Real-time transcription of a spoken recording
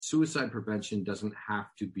suicide prevention doesn't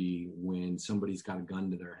have to be when somebody's got a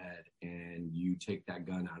gun to their head and you take that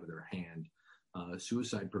gun out of their hand.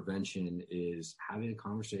 Suicide prevention is having a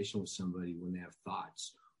conversation with somebody when they have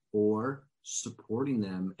thoughts, or supporting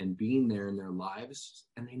them and being there in their lives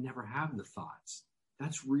and they never have the thoughts.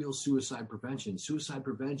 That's real suicide prevention. Suicide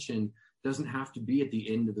prevention doesn't have to be at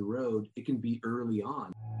the end of the road. It can be early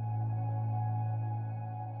on.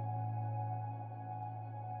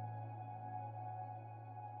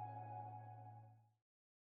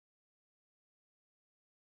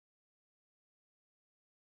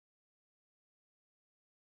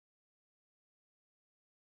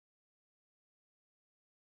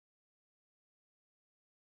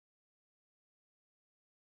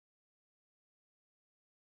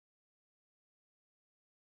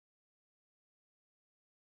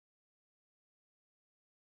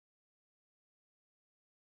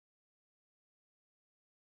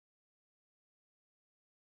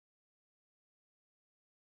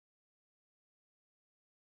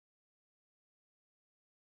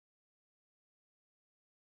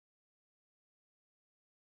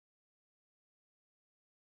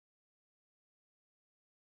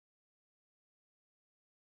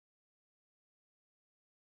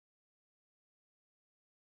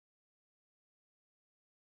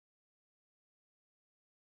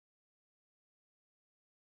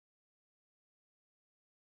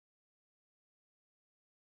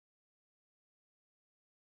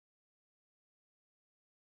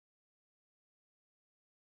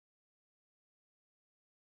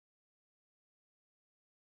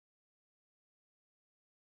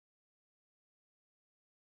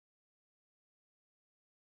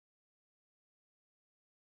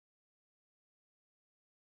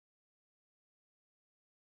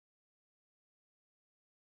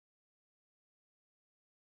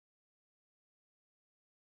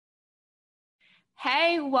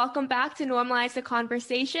 Hey, welcome back to Normalize the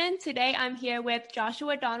Conversation. Today I'm here with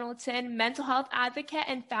Joshua Donaldson, mental health advocate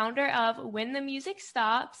and founder of When the Music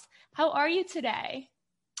Stops. How are you today?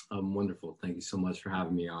 I'm wonderful. Thank you so much for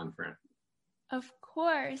having me on, friend. Of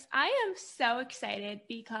course. I am so excited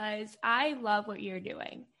because I love what you're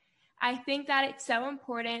doing. I think that it's so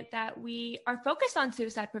important that we are focused on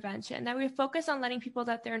suicide prevention, that we focus on letting people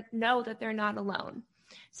know that they're not alone.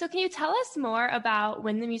 So can you tell us more about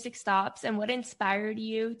When the Music Stops and what inspired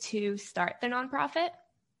you to start the nonprofit?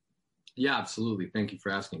 Yeah, absolutely. Thank you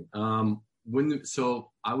for asking.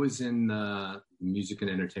 So I was in the music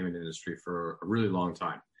and entertainment industry for a really long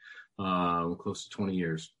time, close to 20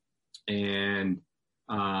 years. And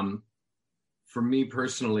for me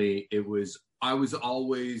personally,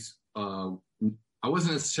 I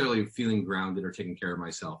wasn't necessarily feeling grounded or taking care of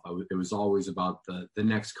myself. It was always about the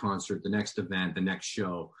next concert, the next event, the next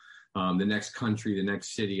show, the next country, the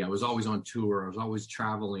next city. I was always on tour. I was always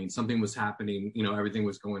traveling. Something was happening, everything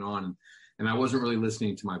was going on. And I wasn't really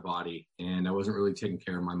listening to my body, and I wasn't really taking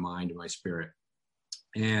care of my mind and my spirit.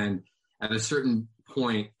 And at a certain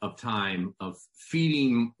point of time of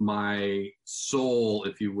feeding my soul,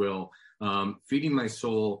 if you will, feeding my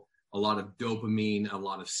soul a lot of dopamine, a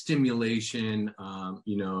lot of stimulation,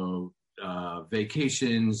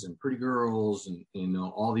 vacations and pretty girls and,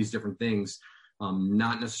 all these different things,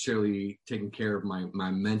 not necessarily taking care of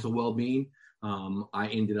my mental well-being. I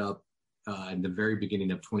ended up in the very beginning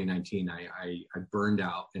of 2019, I burned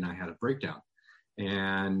out and I had a breakdown.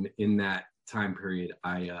 And in that time period,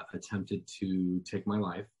 I attempted to take my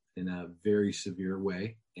life in a very severe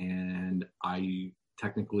way. And I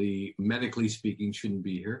technically, medically speaking, shouldn't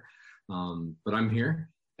be here. But I'm here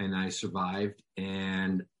and I survived.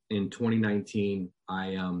 And in 2019,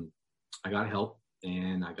 I got help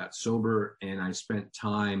and I got sober, and I spent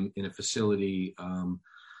time in a facility,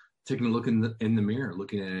 taking a look in the mirror,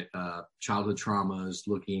 looking at childhood traumas,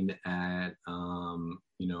 looking at,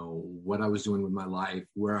 what I was doing with my life,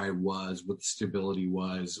 where I was, what the stability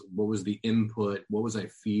was, what was the input, what was I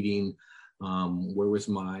feeding, where was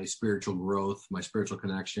my spiritual growth, my spiritual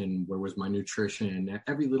connection, where was my nutrition,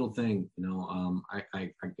 every little thing,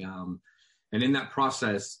 and in that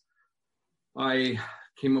process, I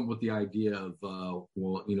came up with the idea of,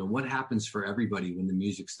 what happens for everybody when the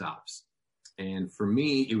music stops? And for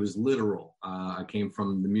me, it was literal. I came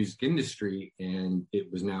from the music industry and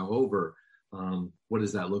it was now over. What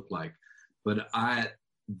does that look like? But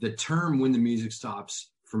the term "when the music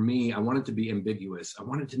stops," for me, I want it to be ambiguous. I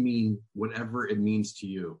want it to mean whatever it means to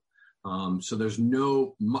you. So there's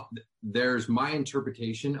my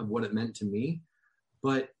interpretation of what it meant to me.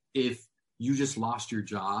 But if you just lost your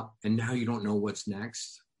job and now you don't know what's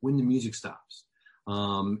next, when the music stops.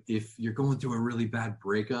 If you're going through a really bad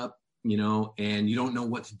breakup and you don't know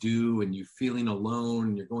what to do, and you're feeling alone,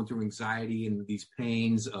 and you're going through anxiety and these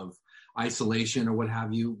pains of isolation or what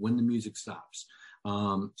have you, when the music stops.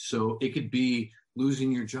 So it could be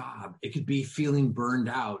losing your job. It could be feeling burned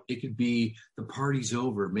out. It could be the party's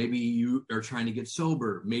over. Maybe you are trying to get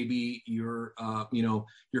sober. Maybe you're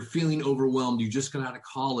feeling overwhelmed. You just got out of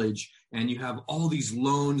college and you have all these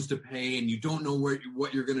loans to pay and you don't know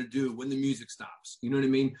what you're going to do when the music stops. You know what I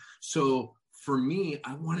mean? So for me,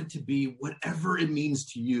 I want it to be whatever it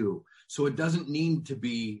means to you. So it doesn't need to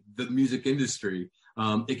be the music industry.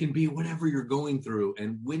 It can be whatever you're going through.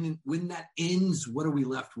 And when that ends, what are we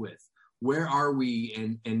left with? Where are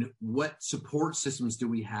we, and what support systems do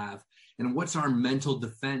we have? And what's our mental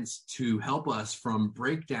defense to help us from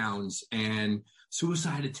breakdowns and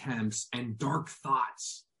suicide attempts and dark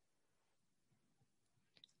thoughts?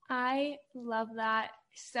 I love that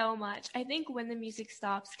so much. I think When the Music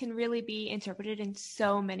Stops can really be interpreted in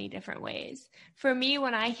so many different ways. For me,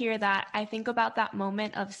 when I hear that, I think about that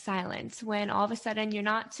moment of silence when all of a sudden you're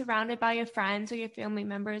not surrounded by your friends or your family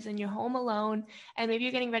members and you're home alone, and maybe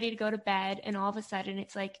you're getting ready to go to bed, and all of a sudden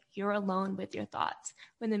it's like you're alone with your thoughts.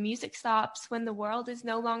 When the music stops, when the world is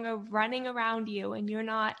no longer running around you and you're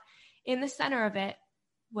not in the center of it,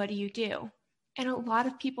 what do you do? And a lot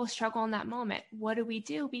of people struggle in that moment. What do we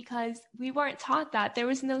do? Because we weren't taught that. There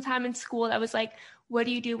was no time in school that was like, what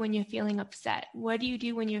do you do when you're feeling upset? What do you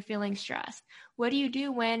do when you're feeling stressed? What do you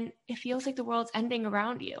do when it feels like the world's ending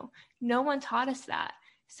around you? No one taught us that.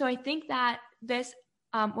 So I think that this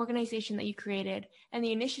organization that you created and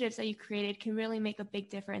the initiatives that you created can really make a big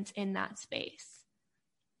difference in that space.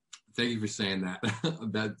 Thank you for saying that.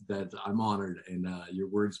 that I'm honored, and your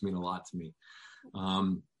words mean a lot to me.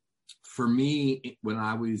 For me, when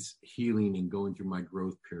I was healing and going through my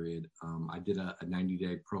growth period, I did a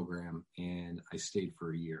 90-day program, and I stayed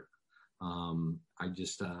for a year. I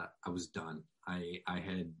was done. I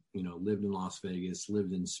had, lived in Las Vegas,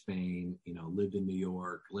 lived in Spain, lived in New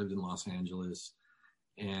York, lived in Los Angeles,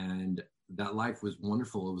 and that life was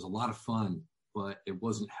wonderful. It was a lot of fun, but it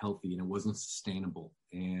wasn't healthy and it wasn't sustainable.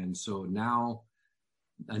 And so now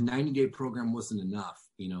a 90-day program wasn't enough.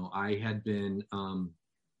 I had been,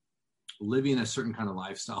 living a certain kind of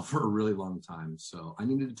lifestyle for a really long time. So I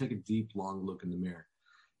needed to take a deep, long look in the mirror.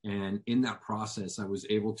 And in that process, I was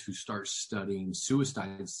able to start studying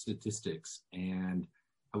suicide statistics. And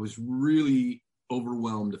I was really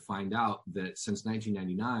overwhelmed to find out that since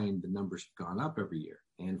 1999, the numbers have gone up every year.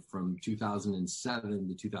 And from 2007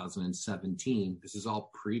 to 2017, this is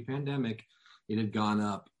all pre-pandemic, it had gone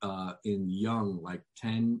up in young, like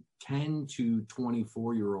 10 to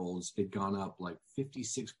 24-year-olds, it had gone up like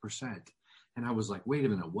 56%. And I was like, wait a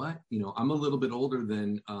minute, what? I'm a little bit older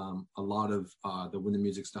than a lot of the When the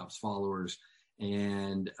Music Stops followers.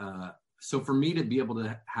 And so for me to be able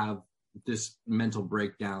to have this mental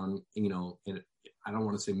breakdown, and I don't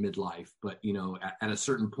want to say midlife, but, at a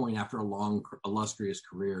certain point after a long, illustrious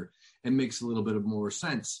career, it makes a little bit of more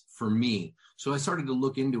sense for me. So I started to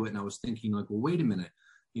look into it, and I was thinking like, well, wait a minute,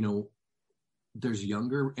 there's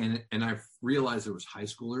younger, and I realized there was high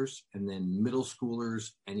schoolers and then middle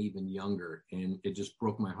schoolers and even younger. And it just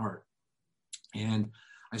broke my heart. And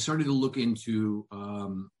I started to look into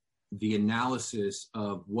the analysis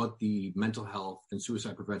of what the mental health and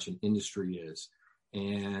suicide prevention industry is.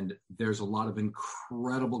 And there's a lot of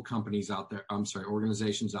incredible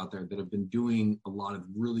organizations out there that have been doing a lot of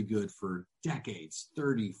really good for decades,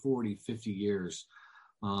 30, 40, 50 years.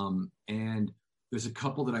 And there's a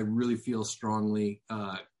couple that I really feel strongly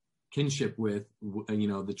kinship with.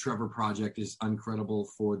 The Trevor Project is incredible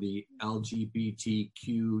for the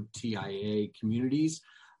LGBTQTIA communities.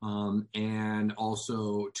 And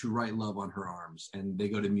also To Write Love on Her Arms. And they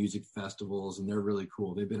go to music festivals, and they're really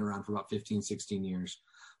cool. They've been around for about 15, 16 years.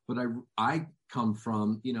 But I come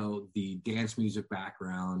from, the dance music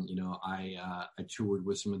background. I toured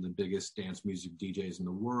with some of the biggest dance music DJs in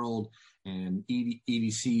the world. And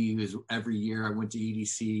EDC is every year I went to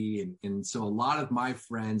EDC. And so a lot of my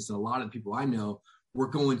friends and a lot of people I know, we're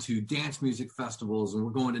going to dance music festivals, and we're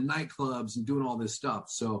going to nightclubs and doing all this stuff.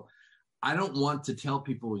 So I don't want to tell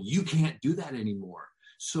people you can't do that anymore.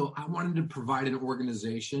 So I wanted to provide an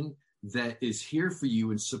organization that is here for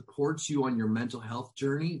you and supports you on your mental health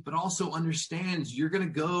journey, but also understands you're going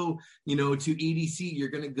to go, to EDC, you're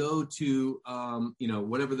going to go to,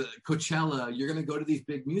 whatever the Coachella, you're going to go to these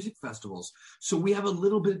big music festivals. So we have a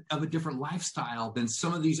little bit of a different lifestyle than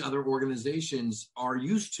some of these other organizations are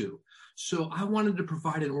used to. So I wanted to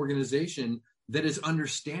provide an organization that is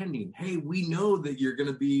understanding, hey, we know that you're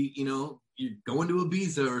going to be, you're going to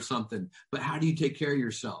Ibiza or something, but how do you take care of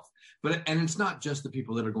yourself? and it's not just the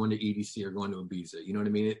people that are going to EDC or going to Ibiza. You know what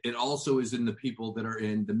I mean? It also is in the people that are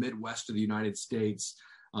in the Midwest of the United States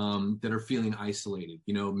that are feeling isolated.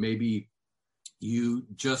 You know, maybe you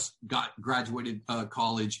just graduated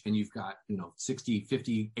college and you've got, you know, $60,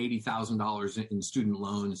 $50, $80,000 in student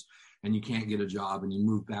loans, and you can't get a job, and you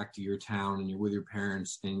move back to your town and you're with your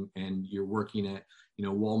parents and you're working at, you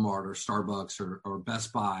know, Walmart or Starbucks or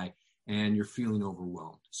Best Buy, and you're feeling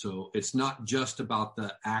overwhelmed. So it's not just about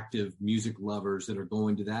the active music lovers that are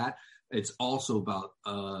going to that. It's also about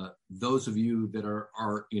those of you that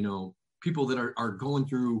are, you know, people that are going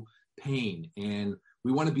through pain, and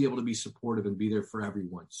we want to be able to be supportive and be there for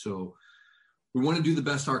everyone. So we want to do the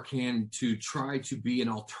best our can to try to be an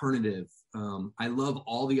alternative. I love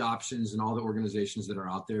all the options and all the organizations that are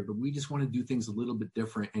out there, but we just want to do things a little bit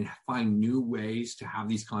different and find new ways to have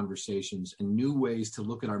these conversations and new ways to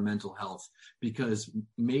look at our mental health, because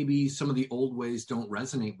maybe some of the old ways don't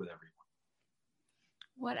resonate with everyone.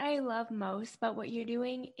 What I love most about what you're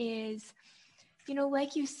doing is, you know,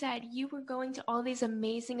 like you said, you were going to all these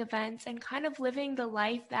amazing events and kind of living the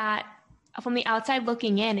life that from the outside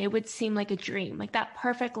looking in, it would seem like a dream, like that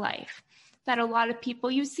perfect life that a lot of people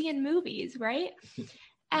you see in movies, right?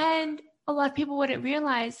 And a lot of people wouldn't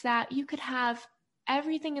realize that you could have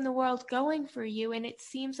everything in the world going for you, and it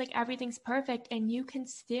seems like everything's perfect, and you can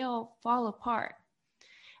still fall apart.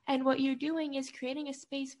 And what you're doing is creating a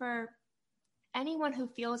space for anyone who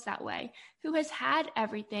feels that way, who has had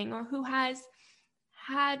everything, or who has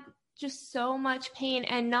had just so much pain,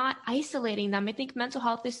 and not isolating them. I think mental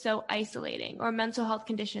health is so isolating, or mental health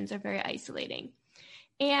conditions are very isolating.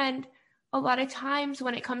 And a lot of times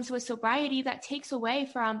when it comes to a sobriety, that takes away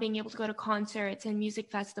from being able to go to concerts and music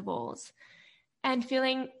festivals and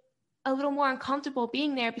feeling a little more uncomfortable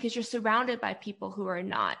being there because you're surrounded by people who are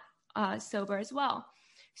not sober as well.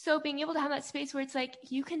 So being able to have that space where it's like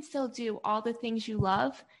you can still do all the things you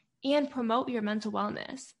love and promote your mental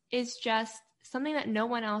wellness is just something that no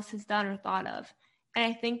one else has done or thought of. And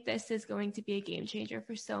I think this is going to be a game changer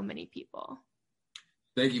for so many people.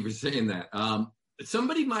 Thank you for saying that.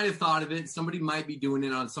 Somebody might have thought of it. Somebody might be doing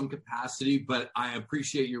it on some capacity, but I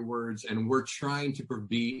appreciate your words, and we're trying to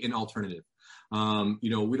be an alternative. You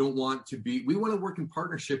know, we want to work in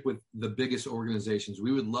partnership with the biggest organizations.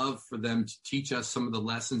 We would love for them to teach us some of the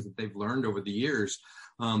lessons that they've learned over the years.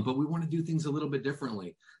 But we want to do things a little bit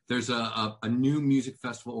differently. There's a new music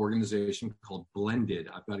festival organization called Blended.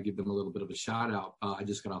 I've got to give them a little bit of a shout out. I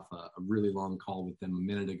just got off a really long call with them a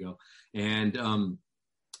minute ago. And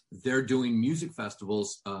they're doing music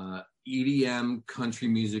festivals, EDM, country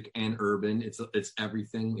music, and urban. It's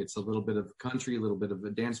everything. It's a little bit of country, a little bit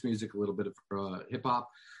of dance music, a little bit of hip hop.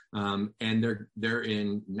 And they're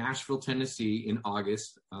in Nashville, Tennessee in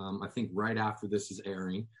August. I think right after this is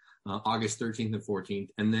airing, August 13th and 14th,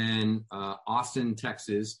 and then Austin,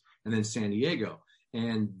 Texas, and then San Diego.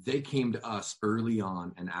 And they came to us early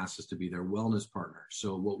on and asked us to be their wellness partner.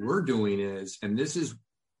 So what we're doing is, and this is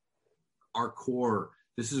our core,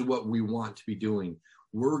 this is what we want to be doing.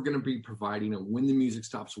 We're going to be providing a When the Music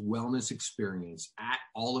Stops wellness experience at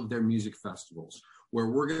all of their music festivals, where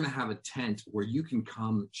we're going to have a tent where you can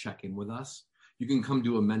come check in with us. You can come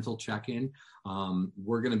do a mental check-in.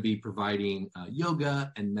 We're going to be providing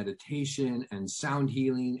yoga and meditation and sound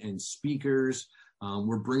healing and speakers.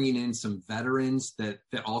 We're bringing in some veterans that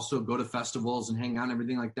also go to festivals and hang out and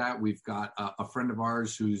everything like that. We've got a friend of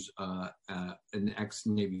ours who's an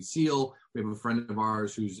ex-Navy SEAL. We have a friend of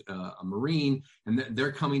ours who's a Marine, and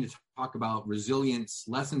they're coming to talk about resilience,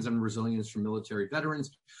 lessons on resilience from military veterans.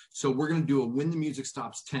 So we're going to do a When the Music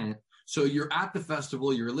Stops tent. So you're at the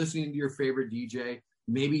festival, you're listening to your favorite DJ.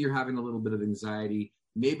 Maybe you're having a little bit of anxiety.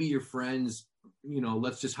 Maybe your friends, you know,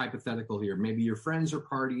 let's just hypothetical here. Maybe your friends are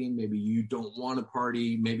partying. Maybe you don't want to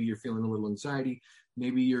party. Maybe you're feeling a little anxiety.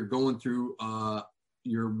 Maybe you're going through,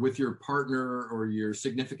 you're with your partner or your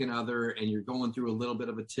significant other, and you're going through a little bit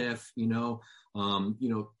of a tiff, you know,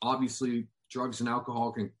 obviously drugs and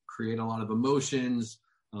alcohol can create a lot of emotions.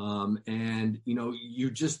 And, you know,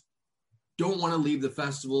 you just don't want to leave the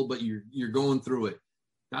festival, but you're going through it.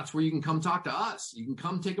 That's where you can come talk to us. You can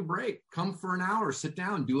come take a break, come for an hour, sit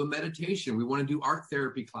down, do a meditation. We want to do art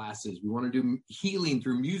therapy classes. We want to do healing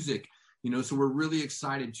through music, you know, so we're really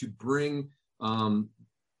excited to bring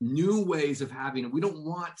new ways of having it. We don't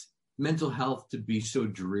want mental health to be so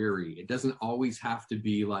dreary. It doesn't always have to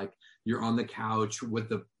be like you're on the couch with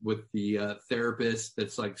the therapist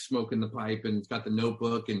that's like smoking the pipe and got the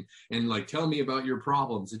notebook and like, tell me about your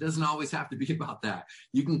problems. It doesn't always have to be about that.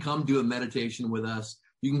 You can come do a meditation with us.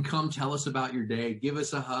 You can come tell us about your day, give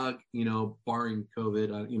us a hug, barring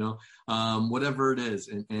COVID, whatever it is.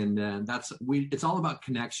 And it's all about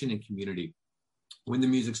connection and community. When the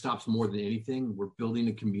music stops, more than anything, we're building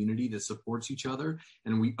a community that supports each other,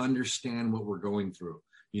 and we understand what we're going through.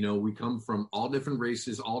 We come from all different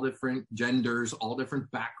races, all different genders, all different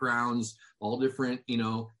backgrounds, all different,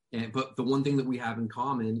 but the one thing that we have in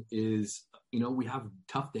common is, we have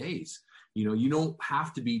tough days. You don't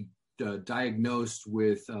have to be diagnosed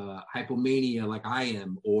with hypomania like I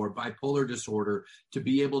am, or bipolar disorder, to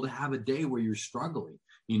be able to have a day where you're struggling,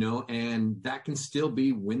 and that can still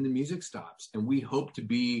be when the music stops. And we hope to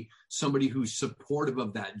be somebody who's supportive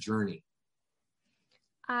of that journey.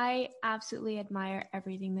 I absolutely admire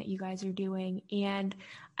everything that you guys are doing. And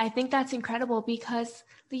I think that's incredible because,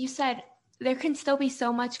 like you said, there can still be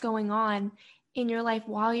so much going on in your life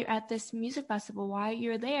while you're at this music festival, while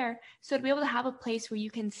you're there. So to be able to have a place where you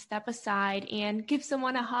can step aside and give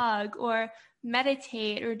someone a hug or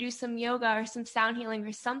meditate or do some yoga or some sound healing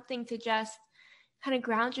or something to just kind of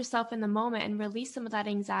ground yourself in the moment and release some of that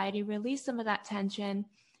anxiety, release some of that tension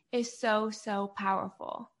is so, so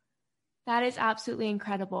powerful. That is absolutely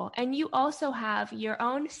incredible. And you also have your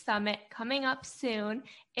own summit coming up soon.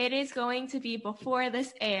 It is going to be before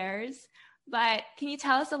this airs, but can you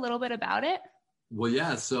tell us a little bit about it? Well,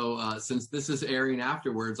 yeah. So since this is airing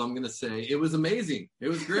afterwards, I'm going to say it was amazing. It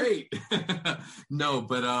was great. No,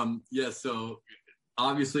 but yeah, so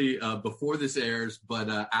obviously before this airs, but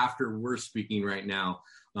after we're speaking right now,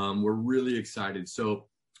 we're really excited. So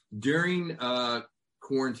during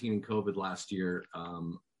quarantine and COVID last year,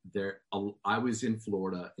 I was in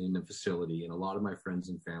Florida in a facility, and a lot of my friends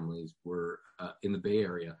and families were in the Bay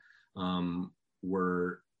Area,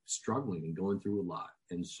 were struggling and going through a lot.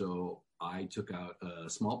 And so I took out a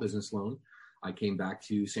small business loan. I came back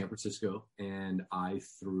to San Francisco, and I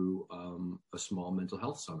threw a small mental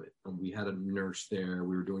health summit. And we had a nurse there.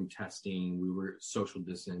 We were doing testing. We were social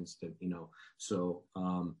distanced,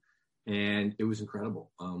 and it was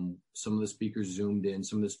incredible. Some of the speakers Zoomed in,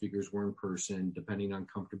 some of the speakers were in person, depending on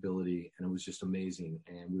comfortability, and it was just amazing.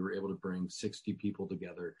 And we were able to bring 60 people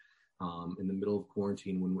together in the middle of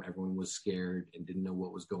quarantine when everyone was scared and didn't know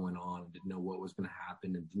what was going on, didn't know what was going to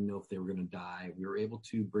happen, and didn't know if they were going to die. We were able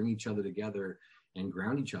to bring each other together and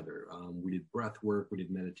ground each other. We did breath work, we did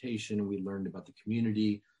meditation, we learned about the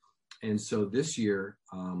community. And so this year,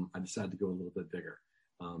 I decided to go a little bit bigger.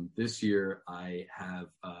 This year, I have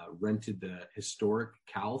rented the historic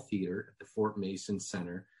Cowell Theater at the Fort Mason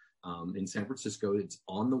Center in San Francisco. It's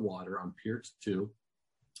on the water on Pier 2,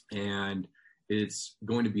 and it's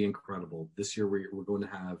going to be incredible. This year, we're going to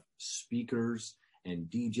have speakers and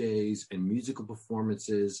DJs and musical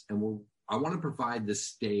performances, and I want to provide the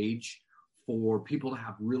stage for people to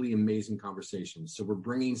have really amazing conversations. So we're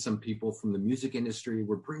bringing some people from the music industry.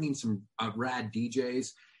 We're bringing some rad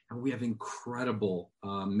DJs. And we have incredible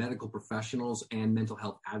medical professionals and mental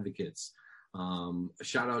health advocates. A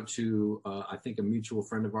shout out to, I think, a mutual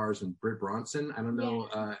friend of ours, and Britt Bronson. I don't know.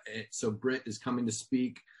 Yeah. So Britt is coming to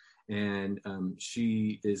speak, and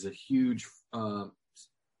she is a huge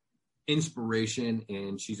inspiration,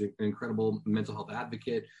 and she's an incredible mental health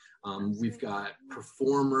advocate. We've got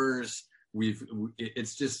performers.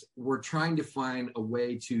 We're trying to find a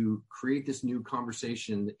way to create this new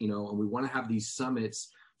conversation, and we want to have these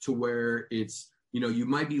summits to where it's, you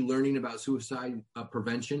might be learning about suicide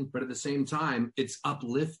prevention, but at the same time, it's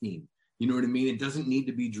uplifting. You know what I mean? It doesn't need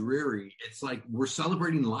to be dreary. It's like we're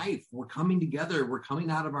celebrating life. We're coming together. We're coming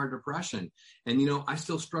out of our depression. And, I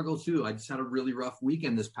still struggle too. I just had a really rough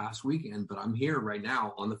weekend this past weekend, but I'm here right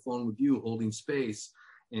now on the phone with you, holding space.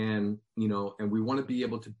 And, and we want to be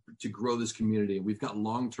able to grow this community. We've got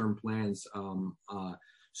long-term plans.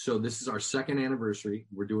 So this is our second anniversary.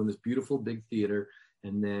 We're doing this beautiful big theater.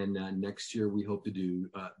 And then next year, we hope to do,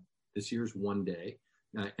 this year's one day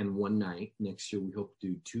and one night. Next year, we hope to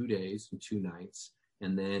do 2 days and 2 nights.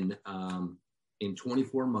 And then in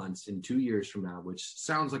 24 months, in 2 years from now, which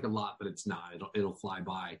sounds like a lot, but it's not, it'll fly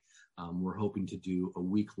by. We're hoping to do a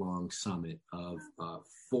week-long summit of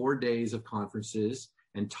 4 days of conferences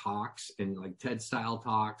and talks, and like TED-style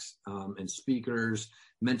talks and speakers,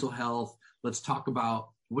 mental health. Let's talk about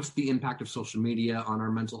what's the impact of social media on our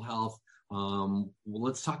mental health.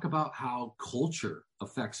 Let's talk about how culture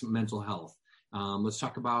affects mental health. Let's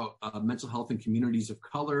talk about mental health in communities of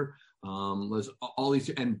color. Let's all these,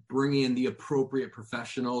 and bring in the appropriate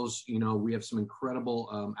professionals. We have some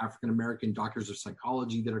incredible African-American doctors of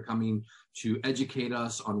psychology that are coming to educate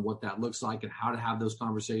us on what that looks like and how to have those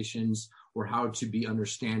conversations, or how to be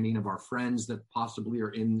understanding of our friends that possibly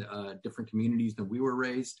are in different communities than we were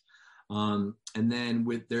raised. And then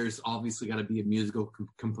there's obviously got to be a musical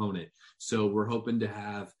component. So we're hoping to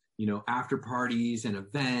have, after parties and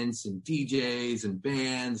events and DJs and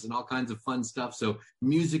bands and all kinds of fun stuff. So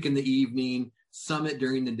music in the evening, summit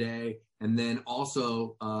during the day, and then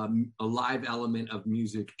also a live element of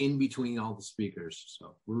music in between all the speakers.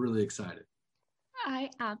 So we're really excited.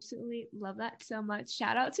 I absolutely love that so much.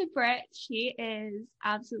 Shout out to Britt. She is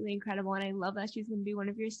absolutely incredible. And I love that she's going to be one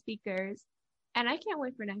of your speakers. And I can't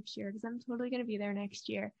wait for next year because I'm totally going to be there next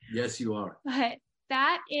year. Yes, you are. But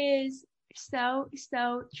that is so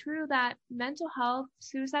true, that mental health,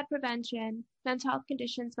 suicide prevention, mental health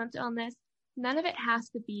conditions, mental illness, none of it has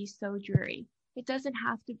to be so dreary. It doesn't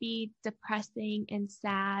have to be depressing and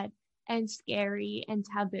sad and scary and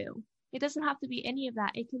taboo. It doesn't have to be any of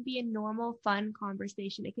that. It can be a normal, fun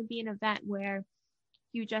conversation. It can be an event where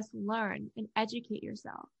you just learn and educate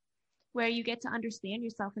yourself, where you get to understand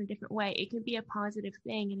yourself in a different way. It can be a positive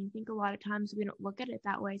thing. And I think a lot of times we don't look at it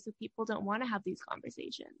that way. So people don't want to have these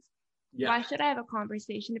conversations. Yeah. Why should I have a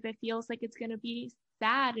conversation if it feels like it's going to be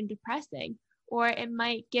sad and depressing, or it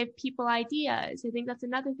might give people ideas? I think that's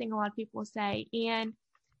another thing a lot of people say. And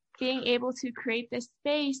being able to create this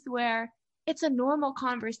space where it's a normal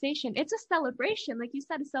conversation, it's a celebration, like you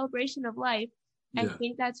said, a celebration of life. Yeah. I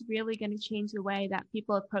think that's really going to change the way that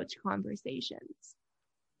people approach conversations.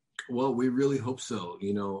 Well, we really hope so.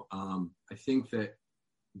 I think that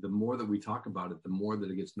the more that we talk about it, the more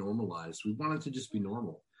that it gets normalized. We want it to just be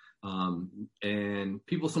normal. And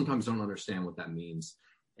people sometimes don't understand what that means.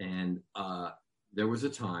 And there was a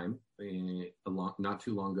time not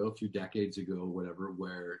too long ago, a few decades ago, whatever,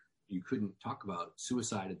 where you couldn't talk about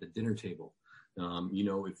suicide at the dinner table.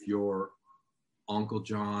 If your Uncle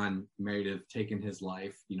John might have taken his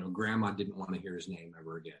life, grandma didn't want to hear his name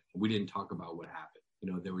ever again. We didn't talk about what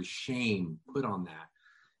happened. There was shame put on that.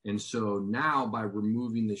 And so now by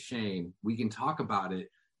removing the shame, we can talk about it.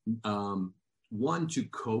 One, to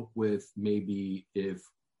cope with maybe if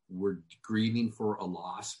we're grieving for a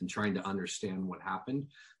loss and trying to understand what happened,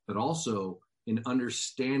 but also in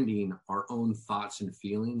understanding our own thoughts and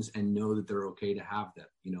feelings and know that they're okay to have them.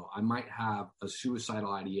 I might have a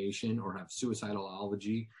suicidal ideation or have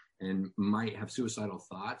suicidalology and might have suicidal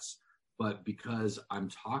thoughts, but because I'm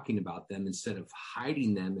talking about them instead of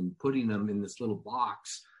hiding them and putting them in this little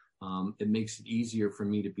box, it makes it easier for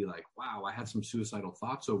me to be like, wow, I had some suicidal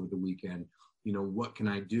thoughts over the weekend. What can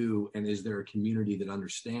I do? And is there a community that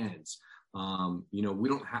understands? We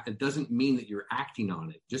don't have, it doesn't mean that you're acting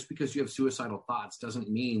on it. Just because you have suicidal thoughts doesn't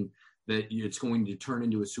mean that it's going to turn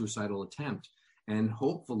into a suicidal attempt. And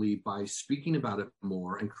hopefully by speaking about it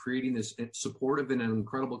more and creating this supportive and an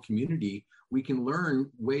incredible community, we can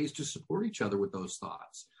learn ways to support each other with those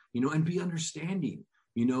thoughts, and be understanding.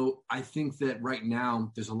 I think that right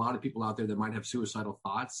now there's a lot of people out there that might have suicidal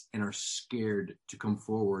thoughts and are scared to come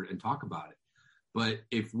forward and talk about it. But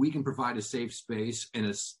if we can provide a safe space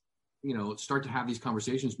and start to have these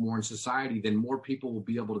conversations more in society, then more people will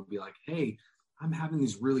be able to be like, hey, I'm having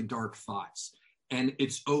these really dark thoughts and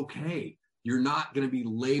it's okay. You're not going to be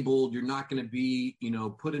labeled. You're not going to be,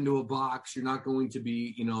 put into a box. You're not going to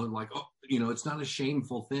be, it's not a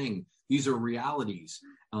shameful thing. These are realities.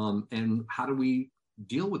 And how do we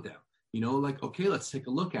deal with them? Okay, let's take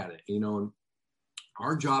a look at it.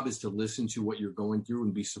 Our job is to listen to what you're going through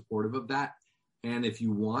and be supportive of that. And if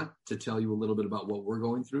you want to tell you a little bit about what we're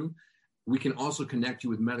going through, we can also connect you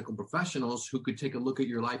with medical professionals who could take a look at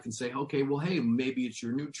your life and say, okay, well, hey, maybe it's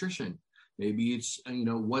your nutrition. Maybe it's,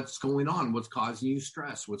 what's going on? What's causing you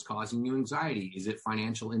stress? What's causing you anxiety? Is it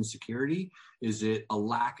financial insecurity? Is it a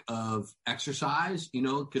lack of exercise?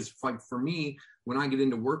 Because like for me, when I get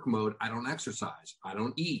into work mode, I don't exercise. I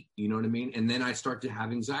don't eat. You know what I mean? And then I start to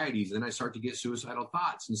have anxieties. Then I start to get suicidal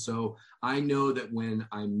thoughts. And so I know that when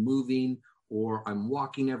I'm moving or I'm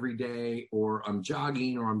walking every day, or I'm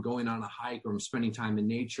jogging, or I'm going on a hike, or I'm spending time in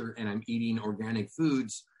nature and I'm eating organic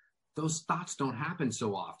foods, those thoughts don't happen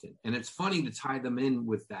so often. And it's funny to tie them in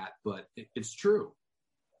with that, but it's true.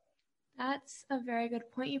 That's a very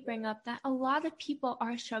good point you bring up, that a lot of people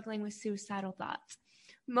are struggling with suicidal thoughts.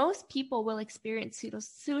 Most people will experience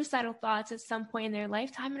suicidal thoughts at some point in their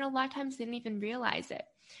lifetime, and a lot of times they didn't even realize it.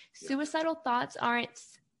 Yeah. Suicidal thoughts aren't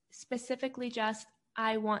specifically just,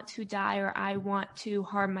 I want to die, or I want to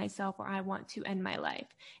harm myself, or I want to end my life.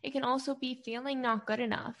 It can also be feeling not good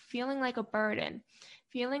enough, feeling like a burden,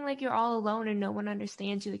 feeling like you're all alone and no one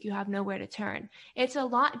understands you, like you have nowhere to turn. It's a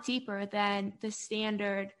lot deeper than the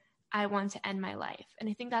standard, I want to end my life. And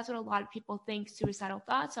I think that's what a lot of people think suicidal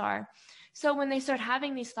thoughts are. So when they start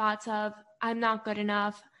having these thoughts of, I'm not good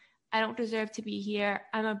enough, I don't deserve to be here,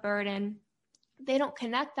 I'm a burden, they don't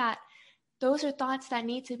connect that those are thoughts that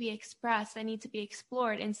need to be expressed, that need to be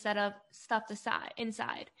explored instead of stuffed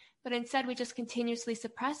inside. But instead, we just continuously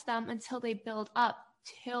suppress them until they build up,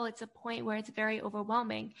 till it's a point where it's very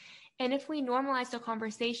overwhelming. And if we normalize the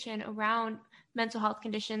conversation around mental health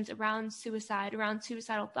conditions, around suicide, around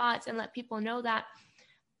suicidal thoughts, and let people know that,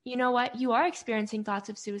 you know what, you are experiencing thoughts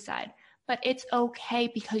of suicide, but it's okay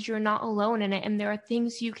because you're not alone in it, and there are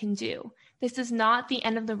things you can do. This is not the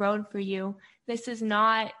end of the road for you. This is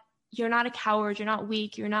not, you're not a coward, you're not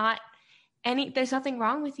weak, there's nothing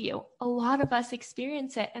wrong with you. A lot of us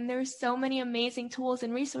experience it, and there's so many amazing tools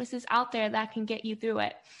and resources out there that can get you through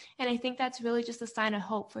it. And I think that's really just a sign of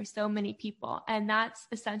hope for so many people. And that's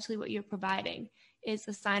essentially what you're providing, is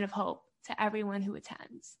a sign of hope to everyone who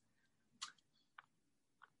attends.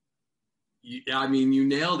 Yeah, I mean, you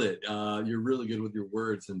nailed it. You're really good with your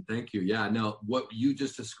words, and thank you. Yeah, no, what you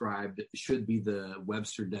just described should be the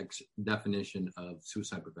Webster definition of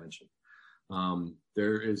suicide prevention.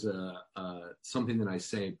 There is something that I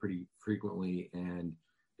say pretty frequently, and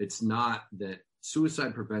it's not that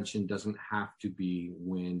suicide prevention doesn't have to be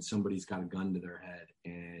when somebody's got a gun to their head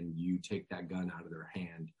and you take that gun out of their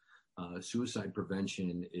hand. Suicide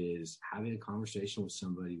prevention is having a conversation with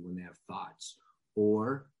somebody when they have thoughts,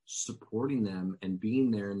 or supporting them and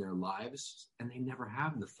being there in their lives and they never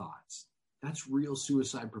have the thoughts. That's real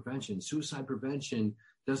suicide prevention. Suicide prevention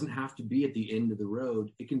doesn't have to be at the end of the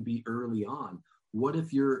road. It can be early on. What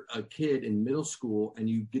if you're a kid in middle school and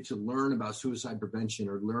you get to learn about suicide prevention,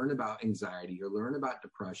 or learn about anxiety, or learn about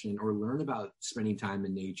depression, or learn about spending time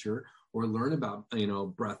in nature, or learn about,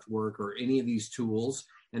 breath work, or any of these tools.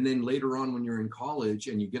 And then later on, when you're in college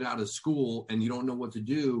and you get out of school and you don't know what to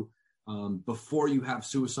do, before you have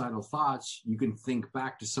suicidal thoughts, you can think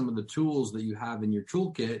back to some of the tools that you have in your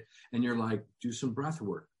toolkit, and you're like, do some breath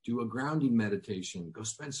work, do a grounding meditation, go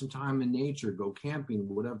spend some time in nature, go camping,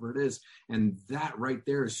 whatever it is. And that right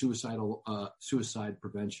there is suicide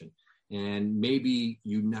prevention. And maybe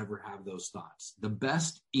you never have those thoughts. The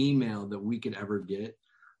best email that we could ever get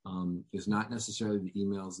is not necessarily the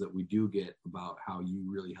emails that we do get about how you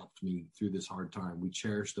really helped me through this hard time. We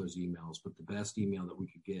cherish those emails, but the best email that we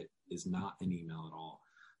could get is not an email at all.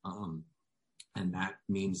 And that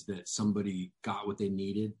means that somebody got what they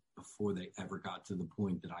needed before they ever got to the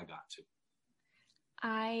point that I got to.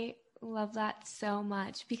 I love that so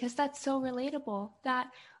much, because that's so relatable. That,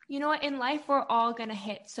 in life, we're all going to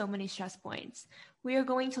hit so many stress points. We are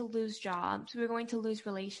going to lose jobs. We're going to lose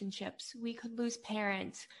relationships. We could lose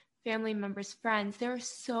parents, family members, friends. There are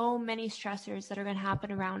so many stressors that are going to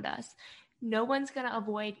happen around us. No one's going to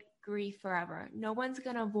avoid grief forever. No one's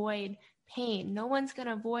going to avoid pain. No one's going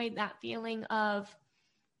to avoid that feeling of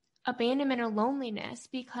abandonment or loneliness,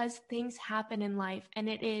 because things happen in life, and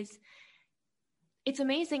it's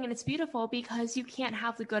amazing and it's beautiful, because you can't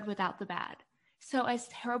have the good without the bad. So as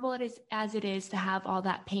terrible as it is to have all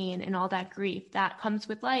that pain and all that grief that comes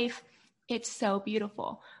with life, it's so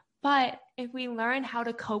beautiful. But if we learn how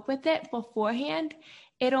to cope with it beforehand,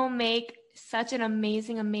 it'll make such an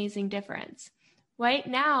amazing, amazing difference. Right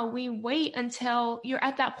now, we wait until you're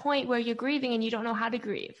at that point where you're grieving and you don't know how to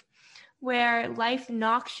grieve, where life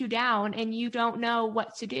knocks you down and you don't know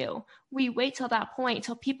what to do. We wait till that point,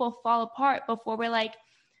 till people fall apart, before we're like,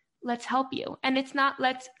 let's help you. And it's not,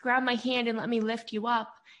 let's grab my hand and let me lift you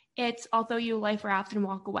up. It's, I'll throw you a life raft and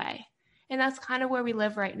walk away. And that's kind of where we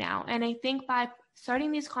live right now. And I think by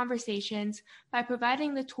starting these conversations, by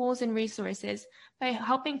providing the tools and resources, by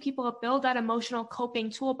helping people build that emotional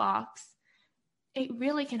coping toolbox, it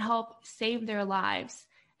really can help save their lives,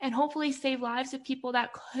 and hopefully save lives of people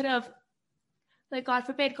that could have, like, God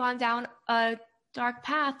forbid, gone down a dark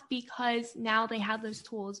path, because now they have those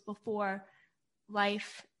tools before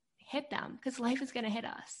life hit them, because life is going to hit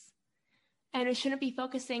us. And it shouldn't be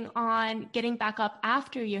focusing on getting back up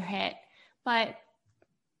after you're hit, but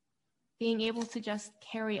being able to just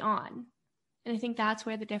carry on. And I think that's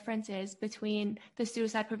where the difference is between the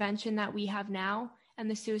suicide prevention that we have now and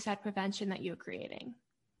the suicide prevention that you're creating.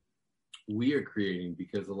 We are creating,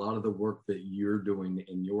 because a lot of the work that you're doing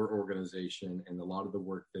in your organization, and a lot of the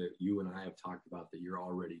work that you and I have talked about that you're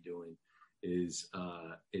already doing, is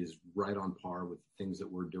right on par with the things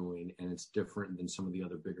that we're doing, and it's different than some of the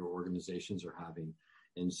other bigger organizations are having.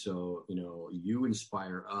 And so, you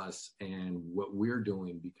inspire us and what we're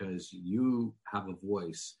doing, because you have a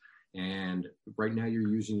voice, and right now you're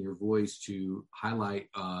using your voice to highlight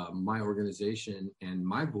my organization and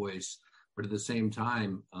my voice. But at the same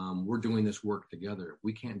time, we're doing this work together.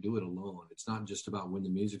 We can't do it alone. It's not just about When the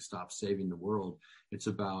Music Stops saving the world. It's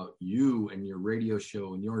about you and your radio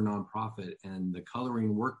show and your nonprofit and the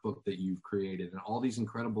coloring workbook that you've created and all these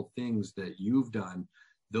incredible things that you've done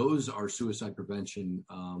those are suicide prevention.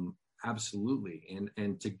 Absolutely.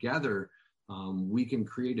 And together, we can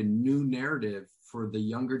create a new narrative for the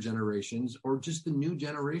younger generations or just the new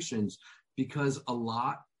generations, because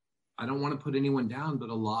I don't want to put anyone down, but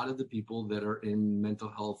a lot of the people that are in mental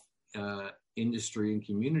health industry and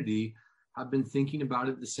community have been thinking about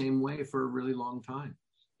it the same way for a really long time.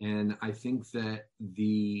 And I think that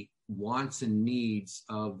the wants and needs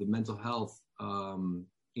of the mental health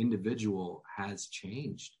individual has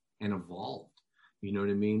changed and evolved. You know what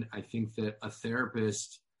I mean? I think that a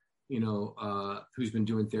therapist, who's been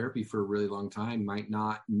doing therapy for a really long time might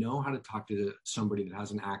not know how to talk to somebody that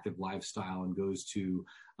has an active lifestyle and goes to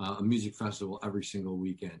a music festival every single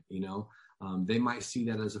weekend. They might see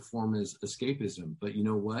that as a form of escapism, but you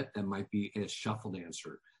know what? That might be a shuffle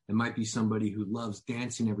dancer. It might be somebody who loves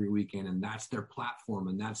dancing every weekend and that's their platform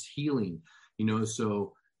and that's healing,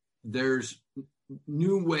 so there's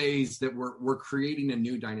new ways that we're creating a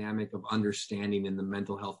new dynamic of understanding in the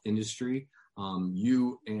mental health industry.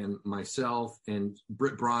 You and myself and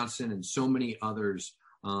Britt Bronson and so many others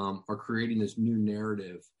are creating this new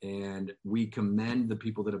narrative, and we commend the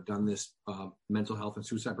people that have done this mental health and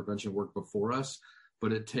suicide prevention work before us.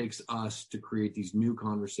 But it takes us to create these new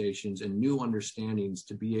conversations and new understandings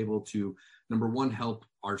to be able to, number one, help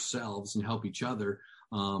ourselves and help each other,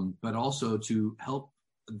 but also to help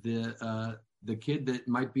the kid that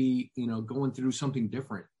might be, going through something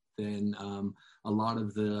different than a lot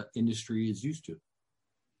of the industry is used to.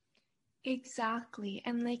 Exactly.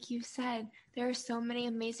 And like you said, there are so many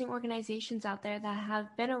amazing organizations out there that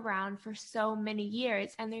have been around for so many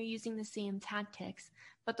years and they're using the same tactics,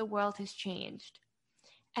 but the world has changed.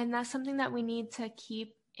 And that's something that we need to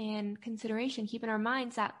keep in consideration, keep in our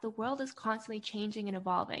minds, that the world is constantly changing and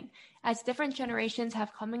evolving. As different generations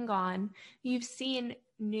have come and gone, you've seen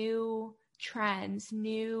new trends,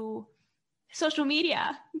 new social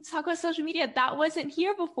media. Let's talk about social media. That wasn't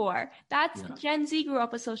here before. Gen Z grew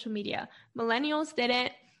up with social media. Millennials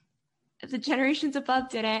didn't. The generations above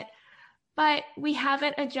didn't. But we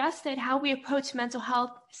haven't adjusted how we approach mental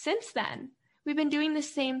health since then. We've been doing the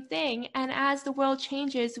same thing. And as the world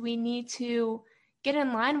changes, we need to get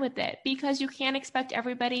in line with it, because you can't expect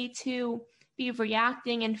everybody to be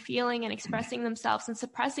reacting and feeling and expressing themselves and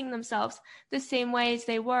suppressing themselves the same way as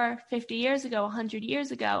they were 50 years ago, 100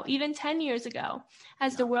 years ago, even 10 years ago.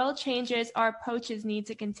 As the world changes, our approaches need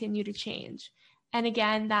to continue to change. And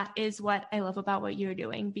again, that is what I love about what you're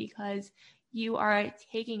doing, because you are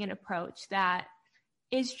taking an approach that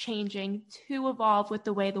is changing to evolve with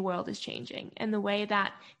the way the world is changing and the way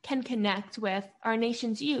that can connect with our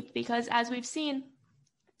nation's youth. Because as we've seen,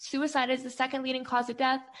 suicide is the second leading cause of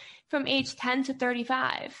death from age 10 to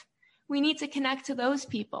 35. We need to connect to those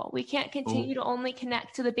people. We can't continue to only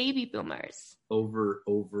connect to the baby boomers.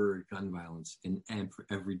 Over gun violence and for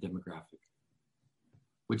every demographic,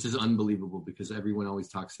 which is unbelievable, because everyone always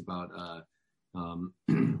talks about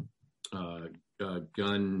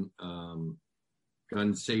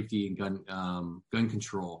gun safety and gun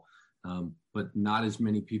control, but not as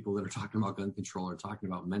many people that are talking about gun control are talking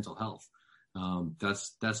about mental health.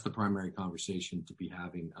 That's the primary conversation to be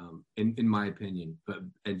having, in my opinion.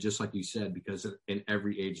 And just like you said, because in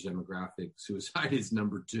every age demographic, suicide is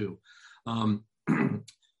number 2.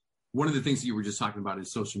 One of the things that you were just talking about is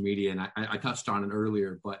social media, and I touched on it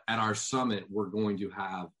earlier, but at our summit, we're going to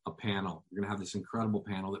have a panel. We're going to have this incredible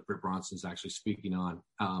panel that Britt Bronson is actually speaking on.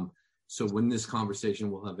 So when this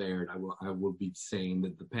conversation will have aired, I will be saying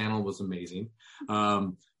that the panel was amazing.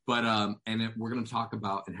 We're going to talk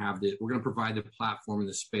about and we're going to provide the platform and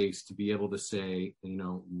the space to be able to say,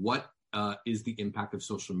 what is the impact of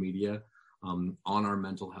social media on our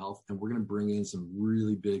mental health. And we're going to bring in some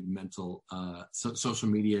really big social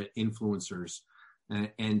media influencers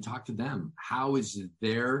and talk to them. How is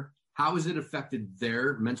it affected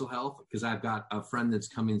their mental health? Because I've got a friend that's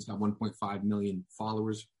coming, he's got 1.5 million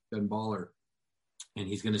followers, Ben Baller, and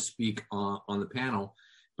he's going to speak on the panel.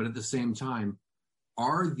 But at the same time,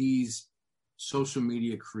 are these social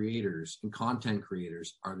media creators and content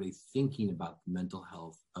creators, are they thinking about the mental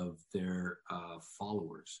health of their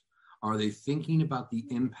followers? Are they thinking about the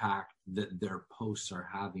impact that their posts are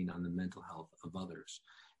having on the mental health of others?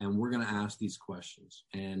 And we're going to ask these questions.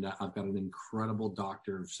 And I've got an incredible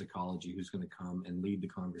doctor of psychology who's going to come and lead the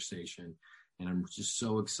conversation. And I'm just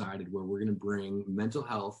so excited where we're going to bring mental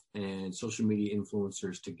health and social media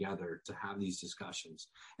influencers together to have these discussions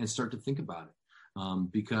and start to think about it.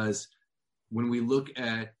 Because when we look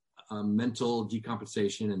at mental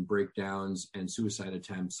decompensation and breakdowns and suicide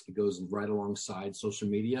attempts, it goes right alongside social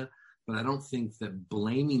media. But I don't think that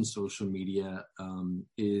blaming social media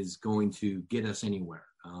is going to get us anywhere.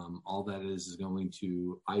 All that is going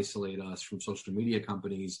to isolate us from social media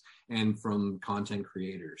companies and from content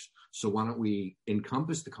creators. So why don't we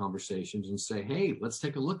encompass the conversations and say, hey, let's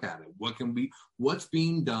take a look at it. What's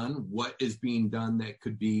being done? What is being done that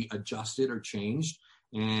could be adjusted or changed?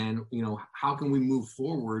 And, how can we move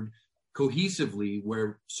forward cohesively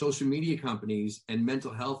where social media companies and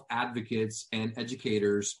mental health advocates and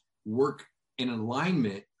educators work in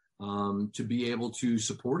alignment to be able to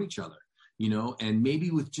support each other, and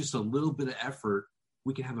maybe with just a little bit of effort,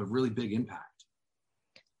 we can have a really big impact.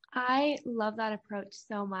 I love that approach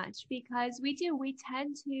so much because we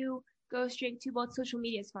tend to go straight to both social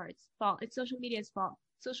media's fault. It's social media's fault.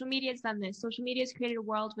 Social media's done this. Social media's created a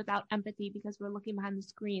world without empathy because we're looking behind the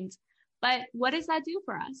screens. But what does that do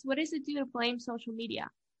for us? What does it do to blame social media?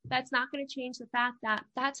 That's not going to change the fact that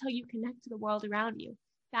that's how you connect to the world around you.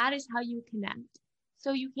 That is how you connect.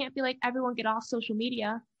 So you can't be like, everyone get off social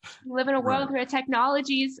media. We live in a world where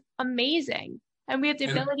technology is amazing. And we have the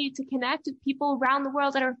ability to connect with people around the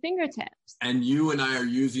world at our fingertips. And you and I are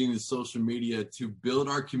using social media to build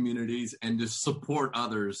our communities and to support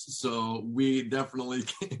others. So we definitely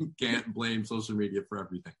can't blame social media for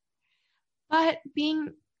everything. But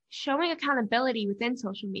showing accountability within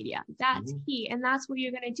social media, that's key. And that's what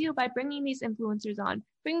you're going to do by bringing these influencers on,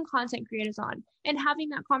 bringing content creators on, and having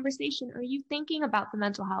that conversation. Are you thinking about the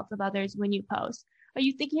mental health of others when you post? Are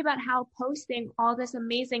you thinking about how posting all this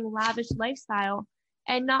amazing lavish lifestyle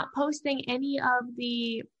and not posting any of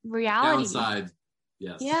the reality? Downside,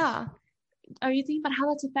 yes. Yeah. Are you thinking about how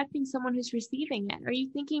that's affecting someone who's receiving it? Are you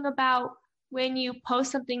thinking about when you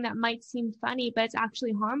post something that might seem funny, but it's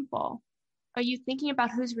actually harmful? Are you thinking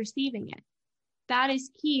about who's receiving it? That is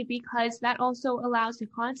key because that also allows the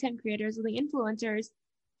content creators or the influencers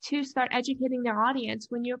to start educating their audience.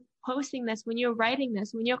 When you're posting this, when you're writing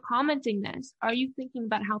this, when you're commenting this, are you thinking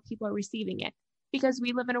about how people are receiving it? Because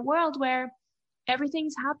we live in a world where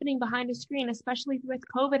everything's happening behind a screen, especially with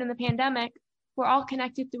COVID and the pandemic. We're all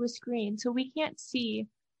connected through a screen. So we can't see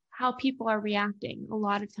how people are reacting a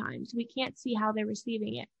lot of times. We can't see how they're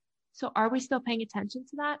receiving it. So are we still paying attention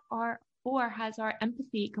to that? Or has our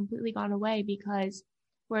empathy completely gone away because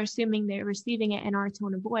we're assuming they're receiving it in our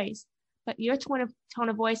tone of voice? But your tone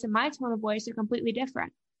of voice and my tone of voice are completely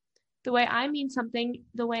different. The way I mean something,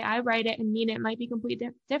 the way I write it and mean it might be completely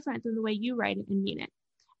different than the way you write it and mean it.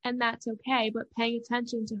 And that's okay, but paying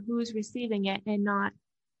attention to who's receiving it and not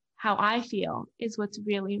how I feel is what's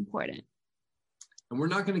really important. And we're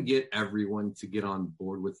not going to get everyone to get on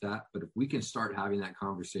board with that, but if we can start having that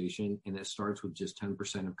conversation, and it starts with just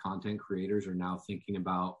 10% of content creators are now thinking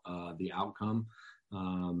about the outcome,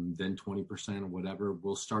 then 20% or whatever,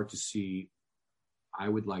 we'll start to see, I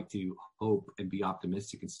would like to hope and be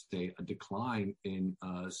optimistic and say, a decline in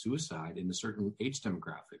suicide in a certain age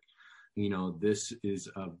demographic. This is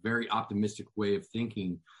a very optimistic way of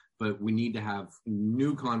thinking, but we need to have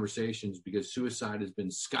new conversations because suicide has been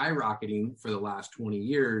skyrocketing for the last 20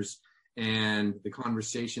 years and the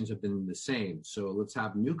conversations have been the same. So let's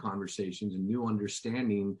have new conversations and new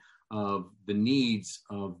understanding of the needs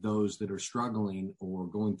of those that are struggling or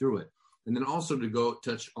going through it. And then also to go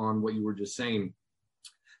touch on what you were just saying,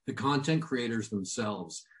 the content creators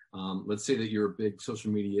themselves. Let's say that you're a big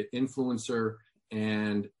social media influencer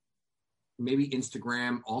and maybe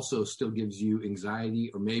Instagram also still gives you anxiety,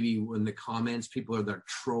 or maybe when the comments, people are there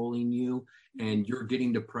trolling you and you're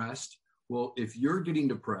getting depressed. Well, if you're getting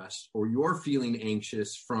depressed or you're feeling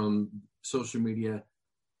anxious from social media,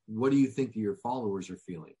 what do you think your followers are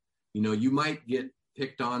feeling? You might get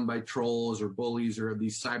picked on by trolls or bullies or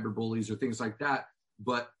these cyber bullies or things like that.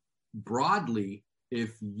 But broadly,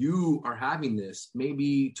 if you are having this,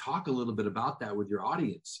 maybe talk a little bit about that with your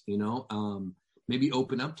audience, maybe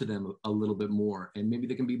open up to them a little bit more, and maybe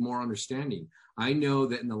they can be more understanding. I know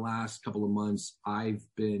that in the last couple of months, I've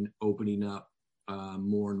been opening up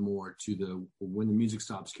more and more to the When the Music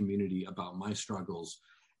Stops community about my struggles.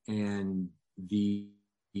 And the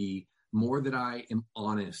more that I am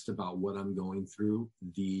honest about what I'm going through,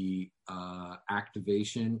 the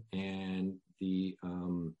activation and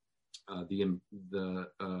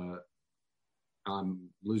I'm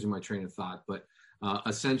losing my train of thought, but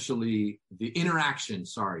essentially the interaction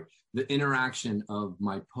of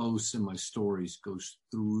my posts and my stories goes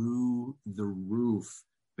through the roof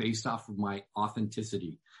based off of my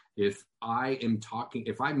authenticity. If I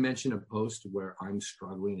mention a post where I'm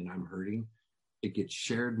struggling and I'm hurting, it gets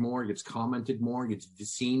shared more, it gets commented more, it gets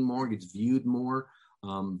seen more, it gets viewed more,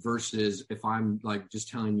 versus if I'm like just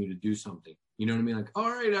telling you to do something. You know what I mean? Like, all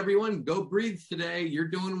right, everyone, go breathe today. You're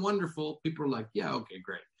doing wonderful. People are like, yeah, okay,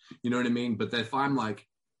 great. You know what I mean? But if I'm like,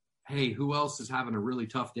 hey, who else is having a really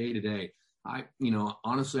tough day today?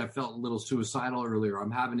 Honestly, I felt a little suicidal earlier.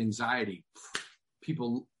 I'm having anxiety.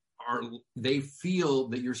 People they feel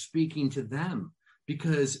that you're speaking to them,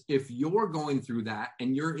 because if you're going through that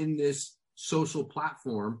and you're in this social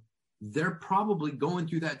platform, they're probably going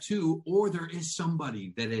through that too, or there is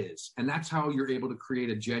somebody that is. And that's how you're able to create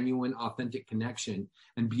a genuine, authentic connection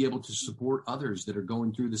and be able to support others that are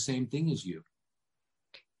going through the same thing as you.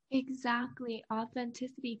 Exactly.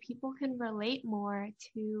 Authenticity. People can relate more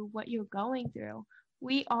to what you're going through.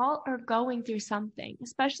 We all are going through something,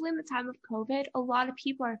 especially in the time of COVID. A lot of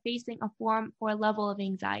people are facing a form or level of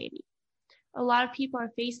anxiety. A lot of people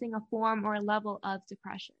are facing a form or a level of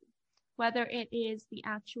depression, whether it is the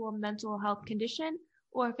actual mental health condition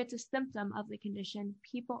or if it's a symptom of the condition.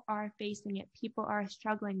 People are facing it. People are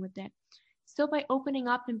struggling with it. So by opening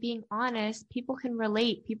up and being honest, people can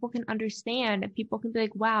relate, people can understand, and people can be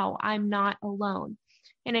like, wow, I'm not alone.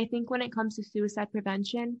 And I think when it comes to suicide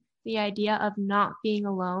prevention, the idea of not being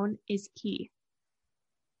alone is key.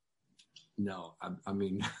 No, I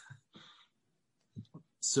mean,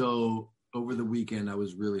 so over the weekend, I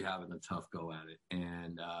was really having a tough go at it.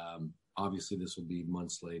 And obviously this will be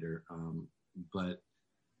months later. But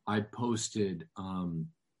I posted on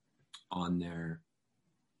there,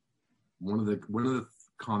 one of the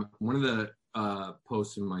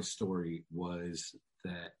posts in my story was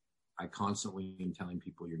that I constantly am telling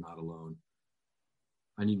people you're not alone.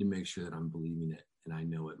 I need to make sure that I'm believing it and I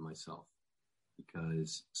know it myself,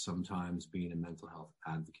 because sometimes being a mental health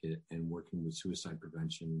advocate and working with suicide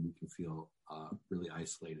prevention, we can feel really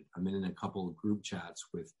isolated. I'm in a couple of group chats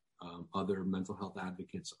with other mental health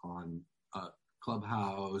advocates on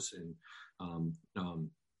Clubhouse and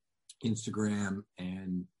Instagram,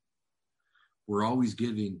 and we're always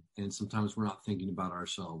giving, and sometimes we're not thinking about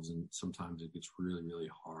ourselves, and sometimes it gets really, really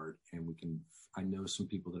hard. And I know some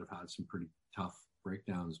people that have had some pretty tough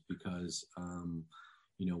breakdowns because,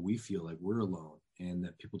 we feel like we're alone and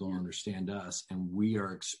that people don't understand us, and we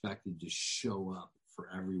are expected to show up for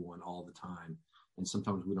everyone all the time. And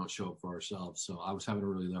sometimes we don't show up for ourselves. So I was having a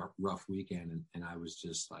really rough weekend, and I was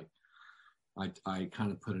just like, I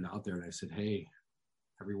kind of put it out there, and I said, hey,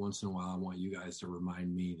 every once in a while, I want you guys to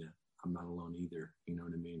remind me that I'm not alone either. You know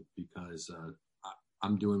what I mean? Because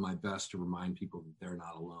I'm doing my best to remind people that they're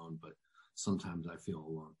not alone, but sometimes I feel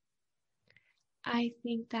alone. I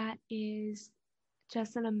think that is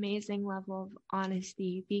just an amazing level of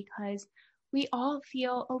honesty, because we all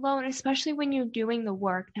feel alone, especially when you're doing the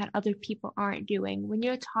work that other people aren't doing. When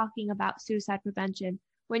you're talking about suicide prevention,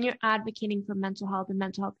 when you're advocating for mental health and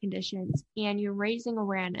mental health conditions, and you're raising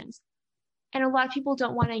awareness. And a lot of people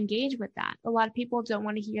don't want to engage with that. A lot of people don't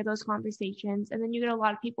want to hear those conversations. And then you get a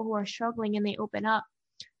lot of people who are struggling and they open up.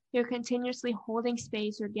 You're continuously holding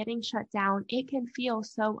space or getting shut down. It can feel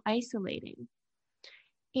so isolating.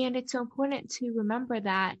 And it's so important to remember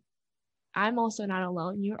that I'm also not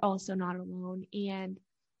alone. You're also not alone. And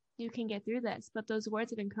you can get through this. But those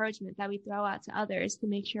words of encouragement that we throw out to others, to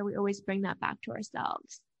make sure we always bring that back to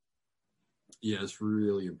ourselves. Yeah, it's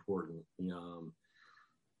really important.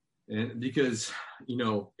 And because,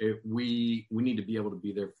 if we need to be able to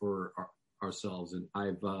be there for ourselves. And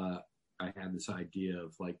I had this idea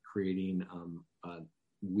of like creating a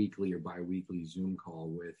weekly or bi-weekly Zoom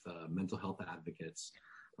call with mental health advocates.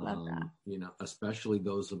 Love that. Especially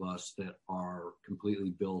those of us that are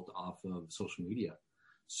completely built off of social media.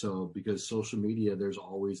 So because social media, there's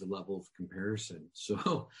always a level of comparison.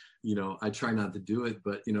 So, I try not to do it,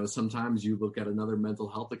 but, sometimes you look at another mental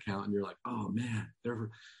health account and you're like, oh man,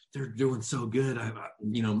 they're doing so good.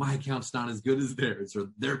 My account's not as good as theirs, or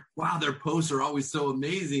their posts are always so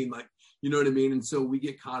amazing. Like, you know what I mean? And so we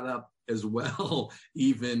get caught up as well,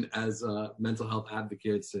 even as mental health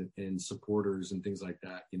advocates and supporters and things like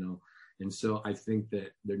that, And so I think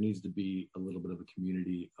that there needs to be a little bit of a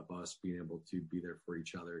community of us being able to be there for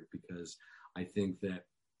each other, because I think that,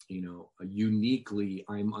 uniquely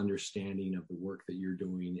I'm understanding of the work that you're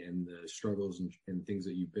doing and the struggles and things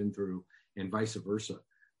that you've been through, and vice versa,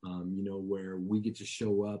 where we get to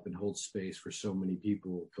show up and hold space for so many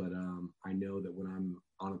people. But I know that when I'm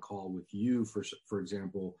on a call with you, for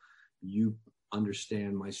example, you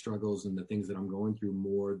understand my struggles and the things that I'm going through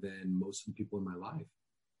more than most of the people in my life.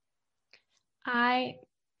 I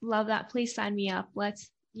love that. Please sign me up.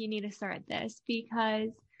 You need to start this, because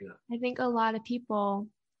I think a lot of people,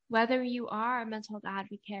 whether you are a mental health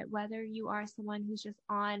advocate, whether you are someone who's just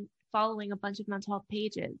following a bunch of mental health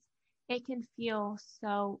pages, it can feel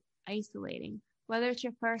so isolating. Whether it's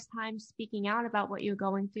your first time speaking out about what you're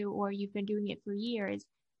going through or you've been doing it for years,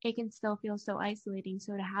 it can still feel so isolating.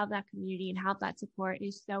 So to have that community and have that support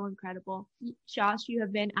is so incredible. Josh, you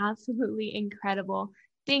have been absolutely incredible.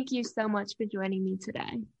 Thank you so much for joining me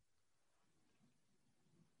today.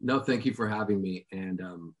 No, thank you for having me. And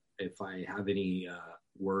if I have any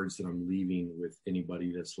words that I'm leaving with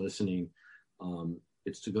anybody that's listening,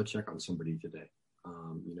 it's to go check on somebody today.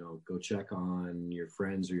 Go check on your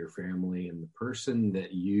friends or your family, and the person that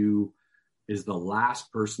is the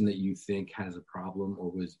last person that you think has a problem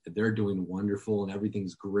or they're doing wonderful and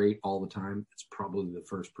everything's great all the time. It's probably the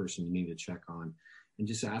first person you need to check on, and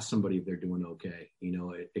just ask somebody if they're doing okay.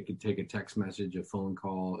 It could take a text message, a phone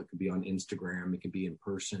call, it could be on Instagram, it could be in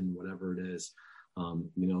person, whatever it is.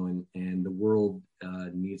 And the world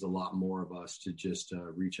needs a lot more of us to just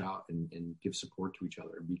reach out and give support to each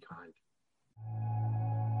other and be kind.